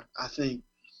points, Jamar. I think,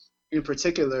 in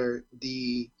particular,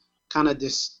 the kind of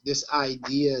this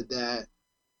idea that,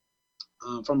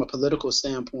 from a political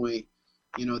standpoint,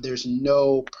 there's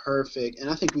no perfect, and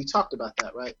I think we talked about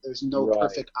that, right? There's no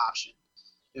perfect option.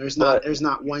 There's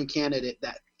not one candidate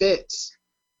that fits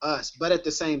us, but at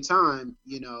the same time,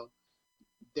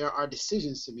 there are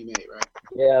decisions to be made, right?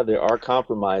 Yeah, there are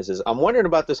compromises. I'm wondering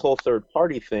about this whole third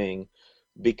party thing,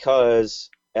 because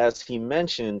as he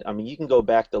mentioned, I mean, you can go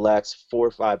back the last 4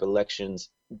 or 5 elections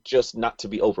just not to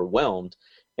be overwhelmed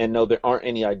and know there aren't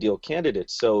any ideal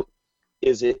candidates. So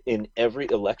is it in every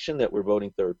election that we're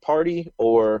voting third party,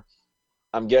 or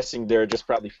I'm guessing there are just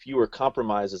probably fewer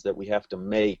compromises that we have to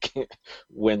make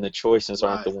when the choices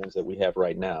aren't the ones that we have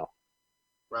right now?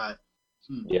 Right.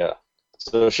 Yeah.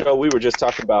 So, Sho, we were just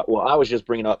talking about, I was just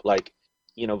bringing up,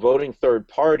 voting third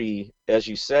party, as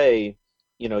you say,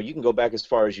 you can go back as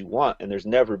far as you want, and there's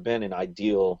never been an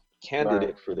ideal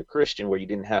candidate for the Christian where you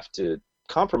didn't have to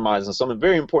compromise on some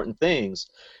very important things.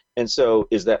 And so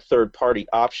is that third party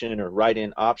option or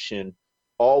write-in option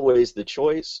always the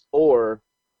choice, or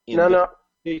in this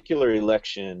particular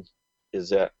election is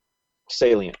that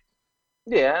salient?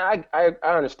 Yeah, I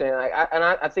understand.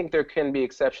 I think there can be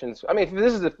exceptions. I mean,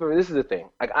 this is the thing.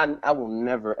 Like, I will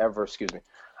never ever,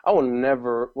 I will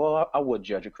never. Well, I would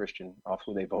judge a Christian off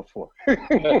who they vote for. But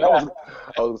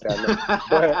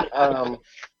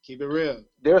keep it real.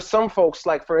 There are some folks,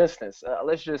 like, for instance,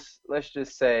 let's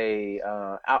just say,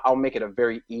 I'll make it a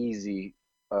very easy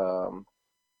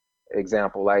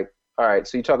example. Like, all right,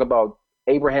 so you talk about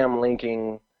Abraham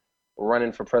Lincoln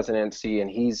running for presidency, and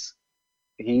he's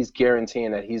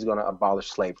guaranteeing that he's going to abolish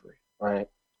slavery, right?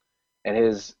 And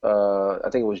his, I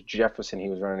think it was Jefferson he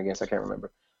was running against. I can't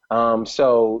remember.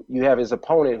 So you have his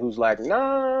opponent who's like,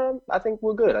 nah, I think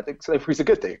we're good. I think slavery's a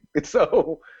good thing.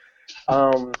 So,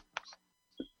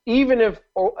 even if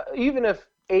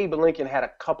Abe Lincoln had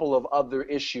a couple of other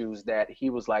issues that he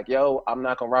was like, yo, I'm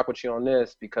not gonna rock with you on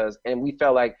this and we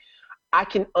felt like, I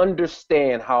can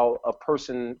understand how a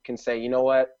person can say, you know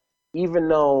what, even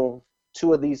though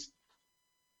 2 of these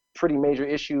pretty major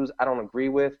issues I don't agree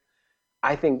with,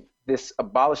 I think this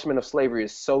abolishment of slavery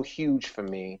is so huge for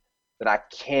me that I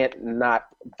can't not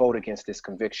vote against this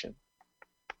conviction.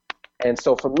 And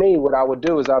so for me, what I would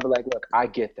do is I'd be like, look, I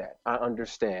get that, I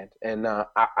understand, and I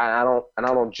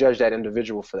don't judge that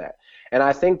individual for that. And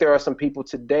I think there are some people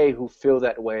today who feel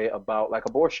that way about like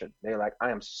abortion. They're like, I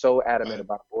am so adamant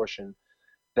about abortion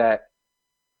that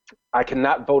I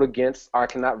cannot vote against, or I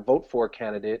cannot vote for a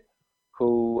candidate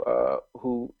who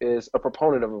is a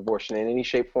proponent of abortion in any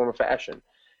shape, form, or fashion.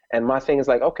 And my thing is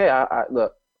like, okay,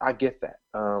 look, I get that.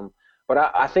 But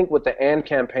I think what the AND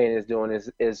campaign is doing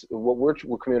is what we're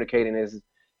communicating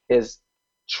is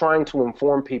trying to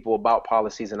inform people about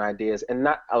policies and ideas, and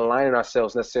not aligning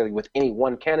ourselves necessarily with any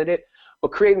one candidate,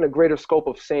 but creating a greater scope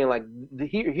of saying like,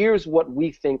 here's what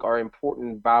we think are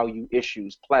important value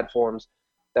issues, platforms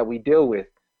that we deal with.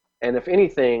 And if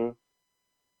anything,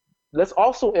 let's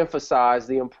also emphasize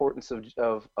the importance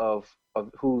of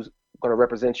who's going to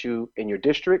represent you in your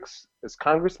districts as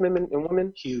congressmen and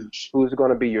women. Huge. Who's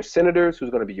going to be your senators, who's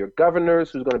going to be your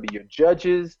governors, who's going to be your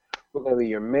judges, who's going to be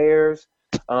your mayors.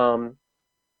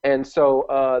 And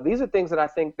so these are things that I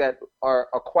think that are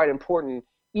quite important,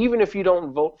 even if you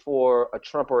don't vote for a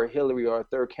Trump or a Hillary or a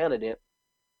third candidate,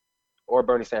 or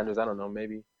Bernie Sanders. I don't know,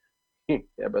 maybe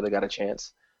that brother got a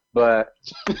chance. But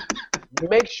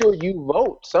make sure you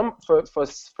vote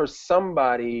for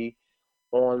somebody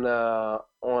on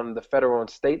the federal and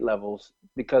state levels,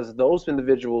 because those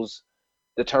individuals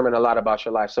determine a lot about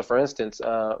your life. So, for instance,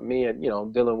 me and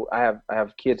I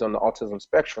have kids on the autism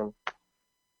spectrum,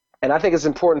 and I think it's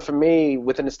important for me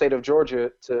within the state of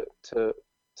Georgia to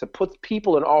put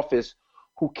people in office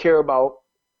who care about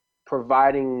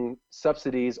providing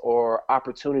subsidies or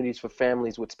opportunities for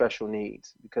families with special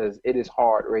needs, because it is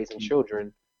hard raising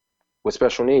children with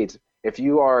special needs. If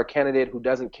you are a candidate who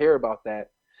doesn't care about that,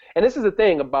 and this is the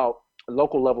thing about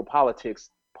local level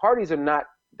politics, parties they're not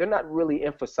really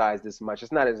emphasized as much.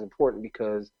 It's not as important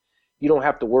because you don't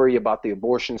have to worry about the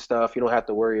abortion stuff. You don't have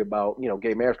to worry about,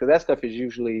 gay marriage, because that stuff is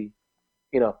usually,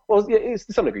 well, it's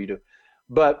to some degree you do.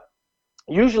 But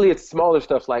usually it's smaller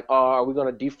stuff like, are we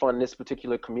going to defund this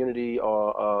particular community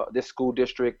or this school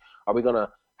district? Are we going to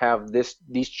have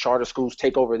these charter schools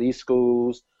take over these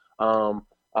schools? Are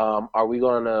we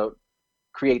going to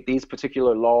create these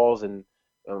particular laws and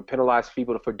penalize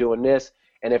people for doing this?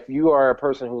 And if you are a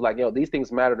person who's like, these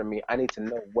things matter to me, I need to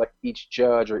know what each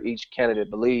judge or each candidate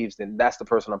believes, then that's the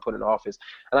person I'm putting in office.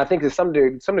 And I think to some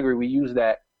degree we use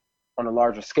that on a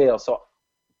larger scale. So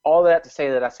all that to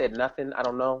say that I said nothing, I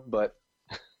don't know, but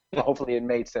hopefully it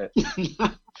made sense.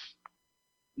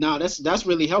 No, that's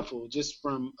really helpful, just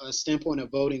from a standpoint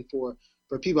of voting for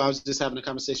people. I was just having a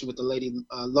conversation with a lady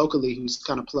locally who's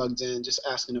kind of plugged in, just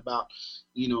asking about,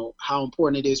 how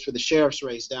important it is for the sheriff's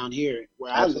race down here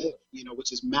where I live,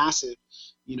 which is massive,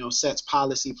 sets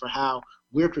policy for how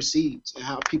we're perceived and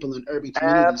how people in urban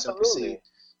communities are perceived.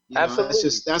 Absolutely.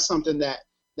 That's something that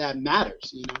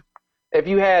matters,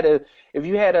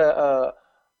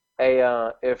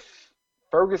 If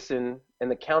Ferguson and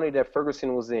the county that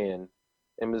Ferguson was in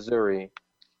Missouri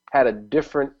had a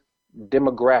different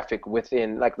demographic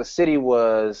within, like the city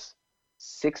was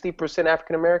 60%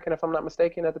 African American, if I'm not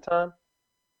mistaken, at the time.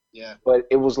 Yeah. But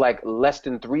it was like less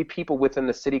than 3 people within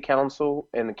the city council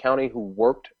and the county who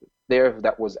worked there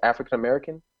that was African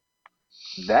American.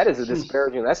 That is a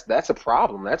disparaging. That's a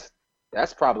problem.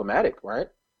 That's problematic, right?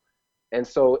 And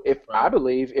so I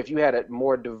believe if you had a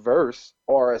more diverse,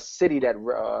 or a city that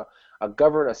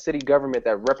a city government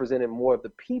that represented more of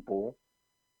the people,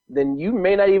 then you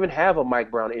may not even have a Mike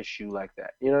Brown issue like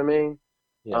that. You know what I mean?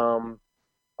 Yeah.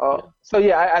 So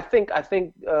yeah, I think.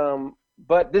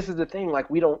 But this is the thing.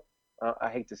 Like, we don't. I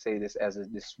hate to say this as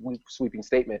this sweeping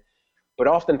statement, but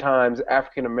oftentimes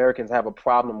African Americans have a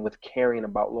problem with caring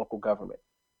about local government.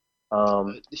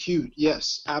 Huge.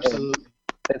 Yes, absolutely.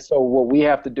 And so what we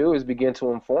have to do is begin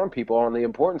to inform people on the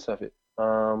importance of it.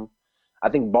 I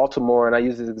think Baltimore, and I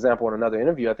use this example in another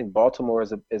interview, I think Baltimore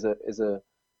is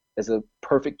a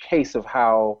perfect case of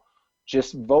how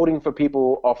just voting for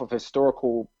people off of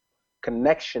historical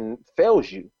connection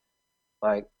fails you.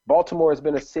 Like, Baltimore has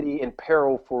been a city in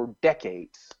peril for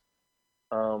decades,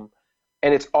 and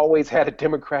it's always had a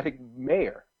Democratic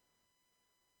mayor.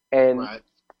 And right.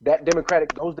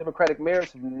 Those Democratic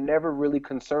mayors have never really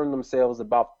concerned themselves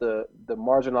about the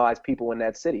marginalized people in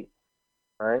that city,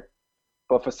 right?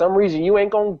 But for some reason, you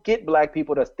ain't gonna get black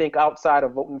people to think outside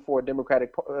of voting for a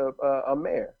Democratic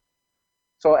mayor.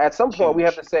 So at some point, we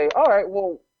have to say, all right,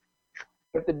 well,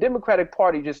 if the Democratic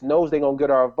Party just knows they're gonna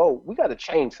get our vote, we got to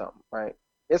change something, right?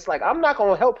 It's like, I'm not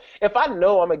gonna help if I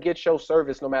know I'm gonna get your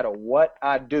service no matter what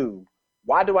I do.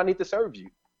 Why do I need to serve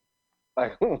you?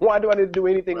 Like, why do I need to do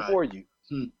anything for you?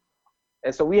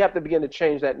 And so we have to begin to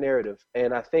change that narrative.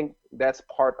 And I think that's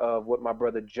part of what my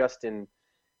brother Justin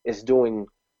is doing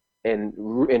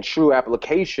in true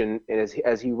application, and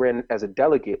as he ran as a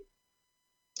delegate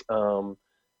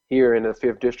here in the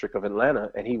 5th District of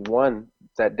Atlanta, and he won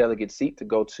that delegate seat to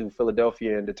go to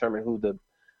Philadelphia and determine who the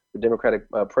Democratic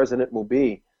president will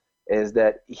be, is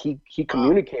that he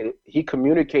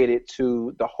communicated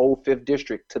to the whole 5th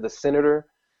District, to the senator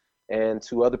and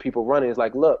to other people running. It's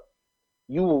like, look,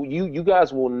 you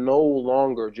guys will no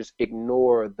longer just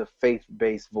ignore the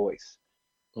faith-based voice.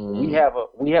 We have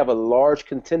a large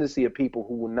contingency of people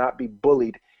who will not be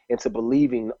bullied into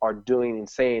believing or doing and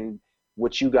saying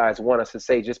what you guys want us to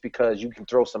say just because you can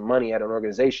throw some money at an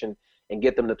organization and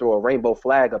get them to throw a rainbow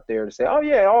flag up there to say, oh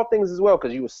yeah, all things as well,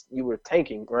 because you were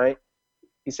tanking, right?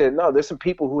 He said, no, there's some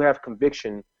people who have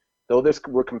conviction, though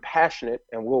we're compassionate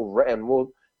and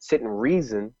we'll sit and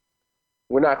reason.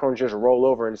 We're not going to just roll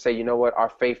over and say, you know what, our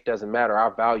faith doesn't matter,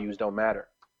 our values don't matter.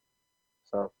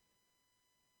 So.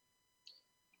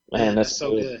 Man, that's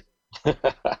so good.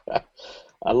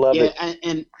 I love it.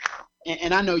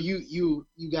 And I know you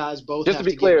guys both just have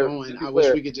to to clear, get going. I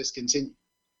wish we could just continue.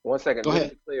 1 second. Go ahead.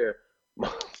 To be clear,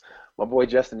 my boy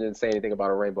Justin didn't say anything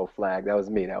about a rainbow flag. That was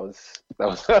me. That was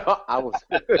I was.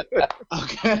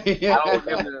 Okay. Yeah. I don't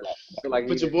want him to feel like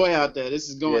put your boy out there. This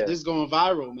is going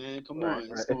viral, man. Come on,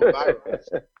 it's going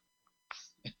viral.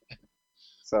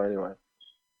 So anyway.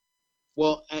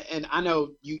 Well, and I know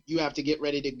you have to get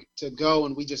ready to go,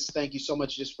 and we just thank you so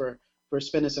much just for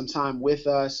spending some time with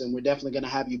us, and we're definitely going to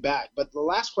have you back. But the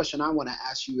last question I want to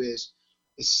ask you is,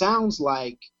 it sounds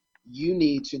like you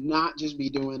need to not just be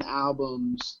doing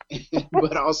albums,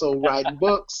 but also writing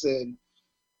books and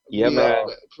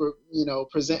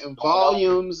presenting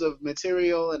volumes of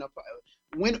material. And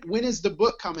when is the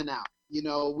book coming out? I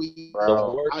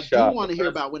do want to hear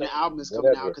about when the album is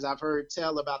coming out, because I've heard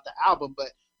tell about the album,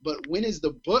 but when is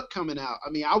the book coming out? I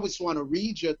mean, I just want to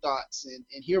read your thoughts and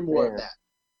hear more of that.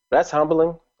 That's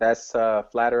humbling. That's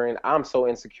flattering. I'm so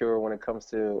insecure when it comes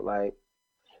to, like,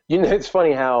 it's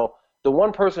funny how the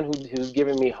one person who's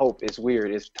giving me hope is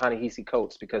weird is Ta-Nehisi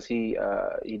Coates, because he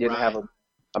didn't have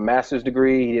a master's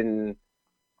degree. He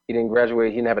didn't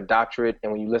graduate. He didn't have a doctorate.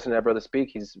 And when you listen to that brother speak,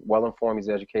 he's well informed. He's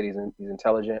educated. He's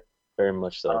intelligent. Very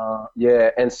much so.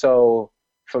 And so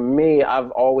for me,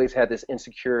 I've always had this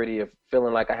insecurity of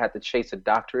feeling like I had to chase a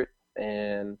doctorate,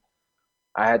 and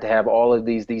I had to have all of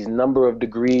these number of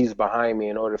degrees behind me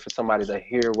in order for somebody to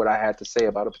hear what I had to say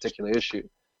about a particular issue.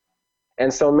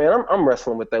 And so, man, I'm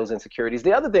wrestling with those insecurities.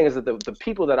 The other thing is that the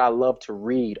people that I love to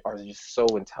read are just so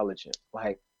intelligent.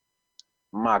 Like,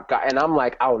 my God. And I'm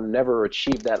like, I'll never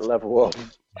achieve that level of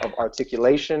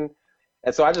articulation.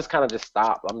 And so I just kind of just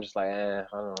stop. I'm just like, I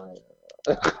don't know.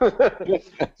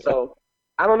 So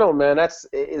I don't know, man.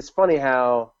 It's funny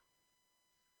how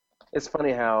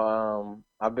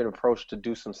I've been approached to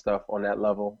do some stuff on that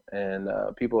level, and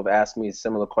people have asked me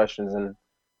similar questions, and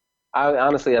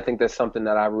I think that's something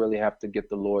that I really have to get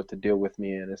the Lord to deal with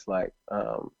me in. It's like,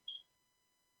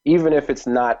 even if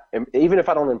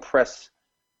I don't impress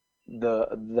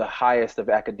the highest of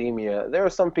academia, there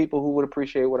are some people who would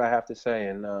appreciate what I have to say,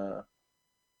 and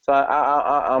so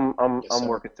I'm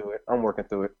working through it. I'm working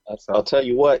through it. So. I'll tell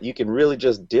you what, you can really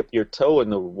just dip your toe in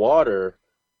the water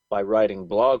by writing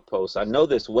blog posts. I know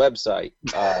this website.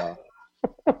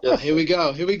 Here we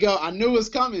go. I knew it was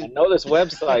coming. I know this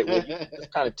website where you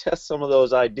just kind of test some of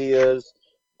those ideas,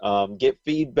 get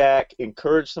feedback,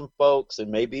 encourage some folks, and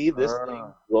maybe this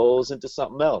thing rolls into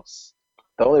something else.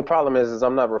 The only problem is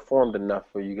I'm not reformed enough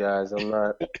for you guys. I'm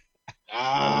not.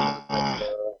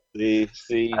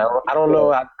 See. I don't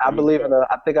know. I believe in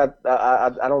I think I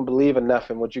don't believe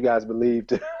enough in what you guys believe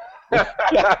to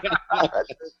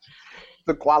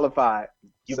qualify.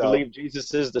 You believe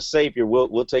Jesus is the Savior.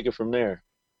 We'll take it from there.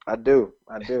 I do.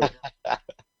 I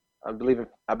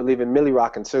believe in Millie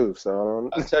rocking too. So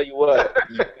I'll tell you what.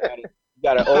 You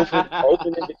got an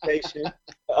open invitation.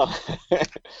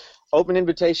 Open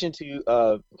invitation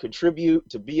to contribute,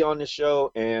 to be on the show,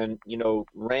 and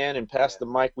Rand and pass the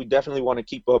mic. We definitely want to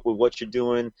keep up with what you're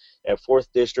doing at 4th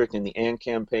District and the AND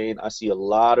campaign. I see a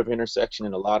lot of intersection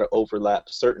and a lot of overlap.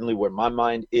 Certainly, where my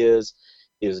mind is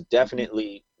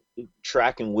definitely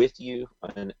tracking with you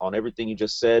on everything you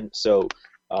just said. So,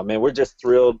 man, we're just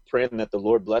thrilled, praying that the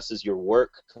Lord blesses your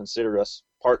work. Consider us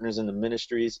partners in the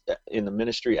ministry,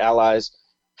 allies,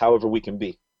 however we can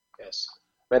be. Yes.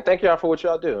 Man, thank y'all for what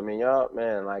y'all do. I mean, y'all,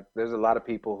 man, like, there's a lot of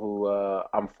people who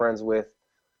I'm friends with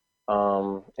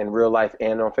in real life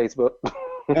and on Facebook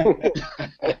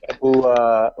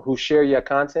who share your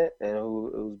content and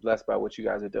who's blessed by what you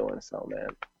guys are doing. So, man,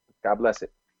 God bless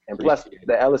it. And plus,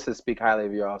 the Ellises speak highly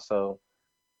of y'all, so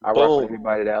I rock with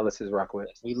everybody that Ellises rock with.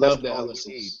 We love the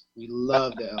Ellises. We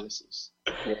love the Ellises.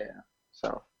 Yeah.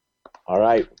 So. All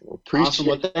right. Appreciate Awesome.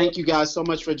 Well, thank you guys so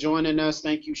much for joining us.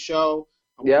 Thank you, Show.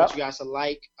 I want you guys to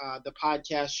like the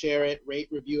podcast, share it, rate,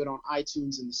 review it on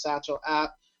iTunes and the Satchel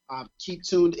app. Keep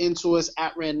tuned into us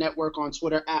at Rand Network on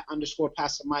Twitter,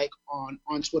 @_Pastor Mike on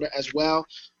Twitter as well.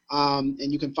 And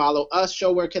you can follow us.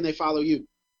 Show, where can they follow you?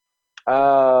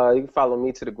 You can follow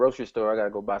me to the grocery store. I got to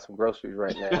go buy some groceries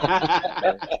right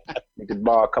now. You can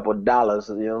borrow a couple of dollars,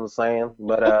 you know what I'm saying?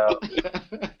 But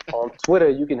on Twitter,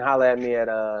 you can holler at me at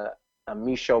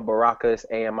Amisho Baraka. It's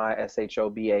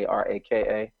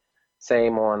AMISHOBARAKA.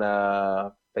 Same on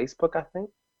Facebook, I think.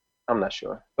 I'm not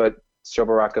sure. But Show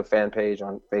Baraka fan page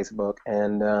on Facebook.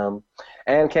 And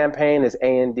campaign is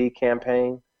AND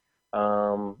campaign.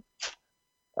 Man.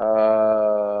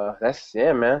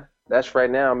 That's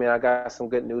right now. I mean, I got some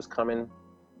good news coming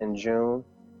in June,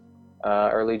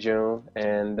 early June.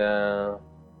 And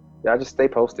y'all just stay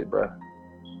posted, bro.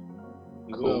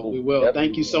 We will. Yep.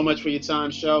 Thank you so much for your time,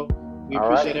 Show. We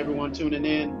appreciate everyone tuning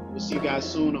in. We'll see you guys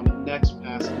soon on the next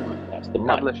Pastor Mike.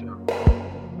 God bless you.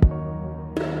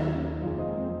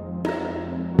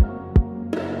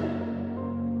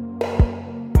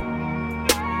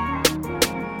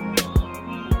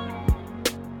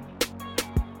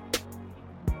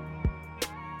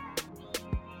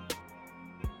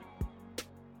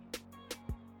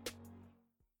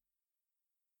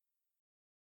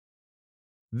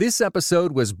 This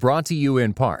episode was brought to you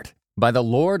in part by the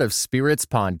Lord of Spirits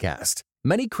podcast.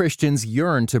 Many Christians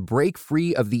yearn to break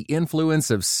free of the influence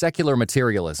of secular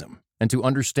materialism and to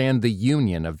understand the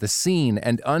union of the seen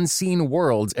and unseen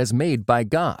worlds as made by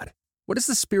God. What is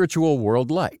the spiritual world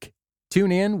like?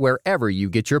 Tune in wherever you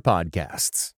get your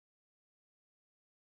podcasts.